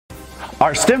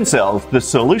Are stem cells the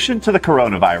solution to the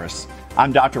coronavirus?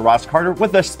 I'm Dr. Ross Carter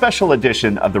with a special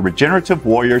edition of the Regenerative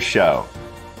Warriors Show.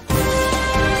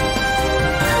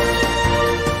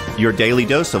 Your daily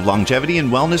dose of longevity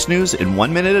and wellness news in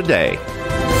 1 minute a day.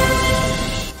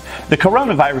 The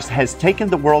coronavirus has taken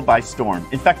the world by storm,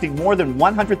 infecting more than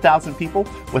 100,000 people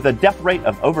with a death rate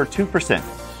of over 2%.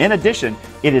 In addition,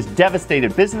 it has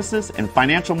devastated businesses and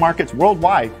financial markets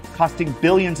worldwide, costing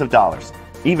billions of dollars.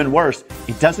 Even worse,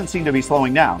 it doesn't seem to be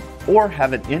slowing down or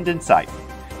have an end in sight.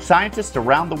 Scientists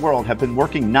around the world have been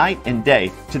working night and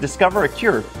day to discover a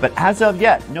cure, but as of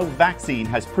yet, no vaccine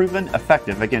has proven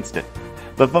effective against it.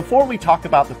 But before we talk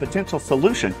about the potential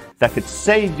solution that could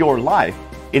save your life,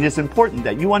 it is important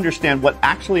that you understand what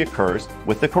actually occurs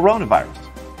with the coronavirus.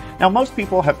 Now, most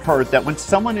people have heard that when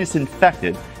someone is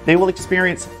infected, they will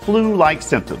experience flu-like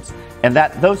symptoms, and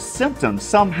that those symptoms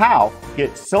somehow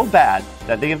get so bad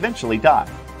that they eventually die.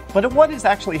 But what is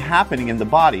actually happening in the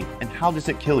body, and how does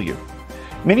it kill you?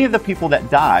 Many of the people that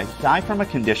die from a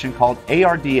condition called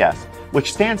ARDS,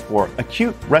 which stands for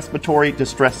Acute Respiratory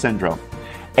Distress Syndrome.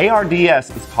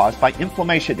 ARDS is caused by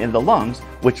inflammation in the lungs,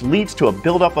 which leads to a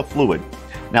buildup of fluid.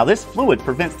 Now, this fluid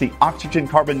prevents the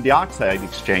oxygen-carbon dioxide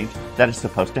exchange that is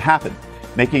supposed to happen,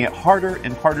 making it harder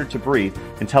and harder to breathe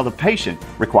until the patient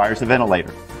requires a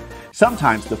ventilator.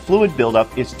 Sometimes the fluid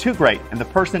buildup is too great and the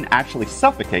person actually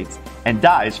suffocates and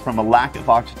dies from a lack of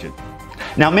oxygen.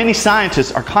 Now, many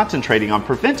scientists are concentrating on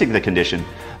preventing the condition,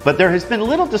 but there has been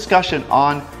little discussion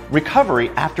on recovery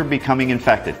after becoming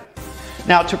infected.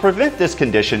 Now, to prevent this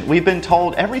condition, we've been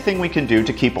told everything we can do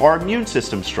to keep our immune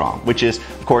system strong, which is,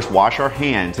 of course, wash our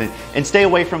hands and stay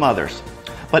away from others.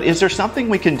 But is there something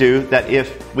we can do that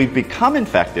if we've become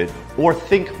infected or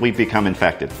think we've become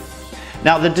infected?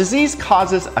 Now, the disease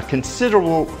causes a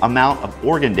considerable amount of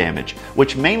organ damage,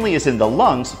 which mainly is in the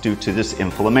lungs due to this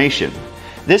inflammation.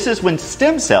 This is when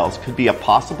stem cells could be a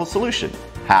possible solution.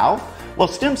 How? Well,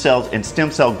 stem cells and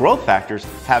stem cell growth factors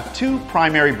have two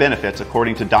primary benefits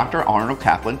according to Dr. Arnold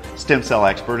Kaplan, stem cell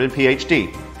expert and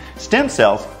PhD. Stem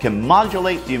cells can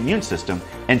modulate the immune system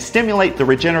and stimulate the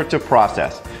regenerative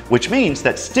process, which means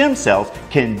that stem cells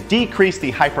can decrease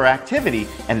the hyperactivity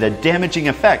and the damaging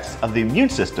effects of the immune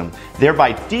system,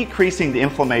 thereby decreasing the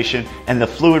inflammation and the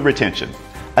fluid retention.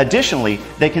 Additionally,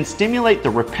 they can stimulate the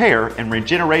repair and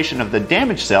regeneration of the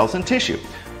damaged cells and tissue,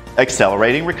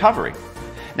 accelerating recovery.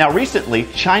 Now, recently,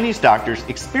 Chinese doctors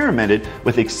experimented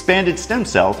with expanded stem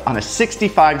cells on a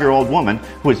 65-year-old woman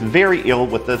who was very ill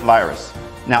with the virus.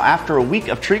 Now, after a week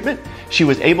of treatment, she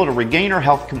was able to regain her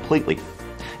health completely.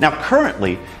 Now,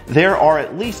 currently, there are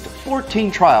at least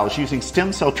 14 trials using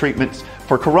stem cell treatments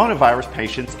for coronavirus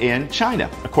patients in China,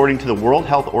 according to the World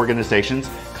Health Organization's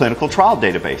clinical trial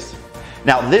database.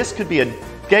 Now, this could be a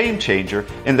game changer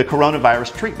in the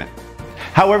coronavirus treatment.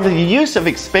 However, the use of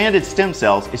expanded stem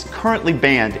cells is currently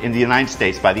banned in the United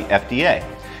States by the FDA.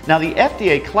 Now, the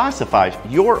FDA classifies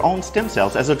your own stem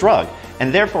cells as a drug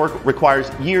and therefore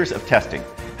requires years of testing.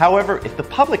 However, if the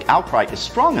public outcry is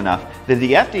strong enough, then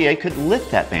the FDA could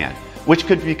lift that ban, which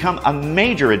could become a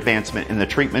major advancement in the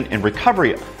treatment and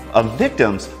recovery of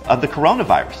victims of the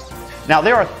coronavirus. Now,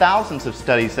 there are thousands of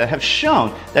studies that have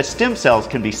shown that stem cells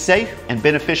can be safe and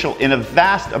beneficial in a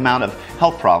vast amount of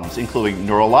health problems, including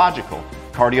neurological,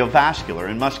 cardiovascular,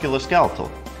 and musculoskeletal.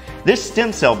 This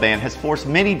stem cell ban has forced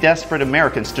many desperate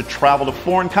Americans to travel to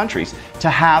foreign countries to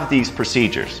have these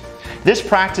procedures. This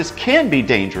practice can be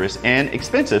dangerous and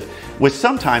expensive with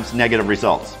sometimes negative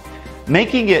results.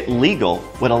 Making it legal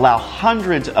would allow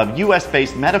hundreds of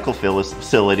US-based medical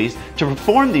facilities to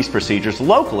perform these procedures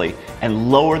locally and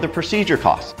lower the procedure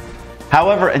costs.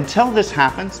 However, until this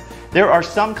happens, there are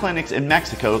some clinics in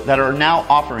Mexico that are now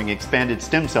offering expanded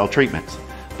stem cell treatments.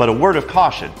 But a word of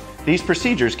caution, these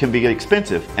procedures can be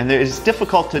expensive and it is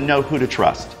difficult to know who to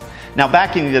trust. Now,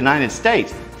 back in the United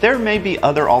States, there may be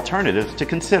other alternatives to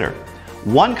consider.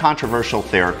 One controversial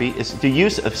therapy is the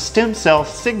use of stem cell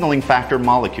signaling factor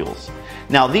molecules.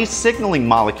 Now, these signaling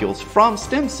molecules from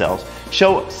stem cells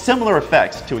show similar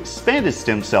effects to expanded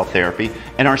stem cell therapy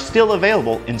and are still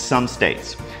available in some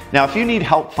states. Now, if you need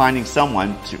help finding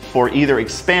someone for either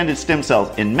expanded stem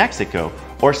cells in Mexico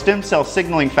or stem cell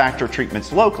signaling factor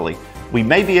treatments locally, we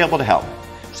may be able to help.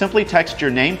 Simply text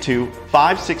your name to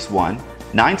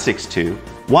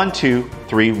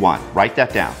 561-962-1231. Write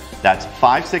that down. That's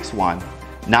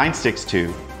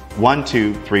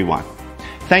 561-962-1231.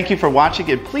 Thank you for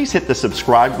watching, and please hit the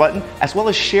subscribe button as well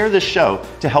as share this show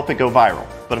to help it go viral,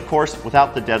 but of course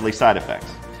without the deadly side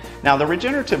effects. Now, the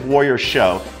Regenerative Warriors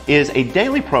Show is a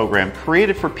daily program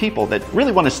created for people that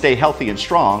really want to stay healthy and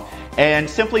strong and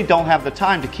simply don't have the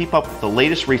time to keep up with the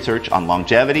latest research on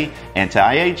longevity,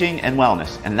 anti-aging, and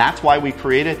wellness. And that's why we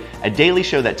created a daily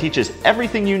show that teaches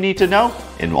everything you need to know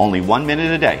in only 1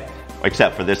 minute a day,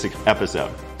 except for this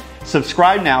episode.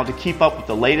 Subscribe now to keep up with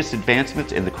the latest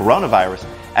advancements in the coronavirus,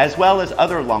 as well as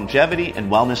other longevity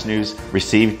and wellness news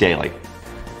received daily.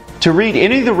 To read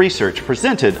any of the research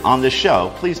presented on this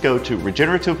show, please go to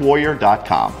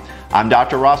regenerativewarrior.com. I'm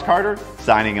Dr. Ross Carter,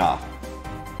 signing off.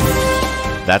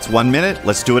 That's 1 minute.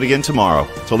 Let's do it again tomorrow.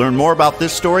 To learn more about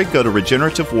this story, go to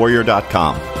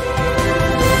regenerativewarrior.com.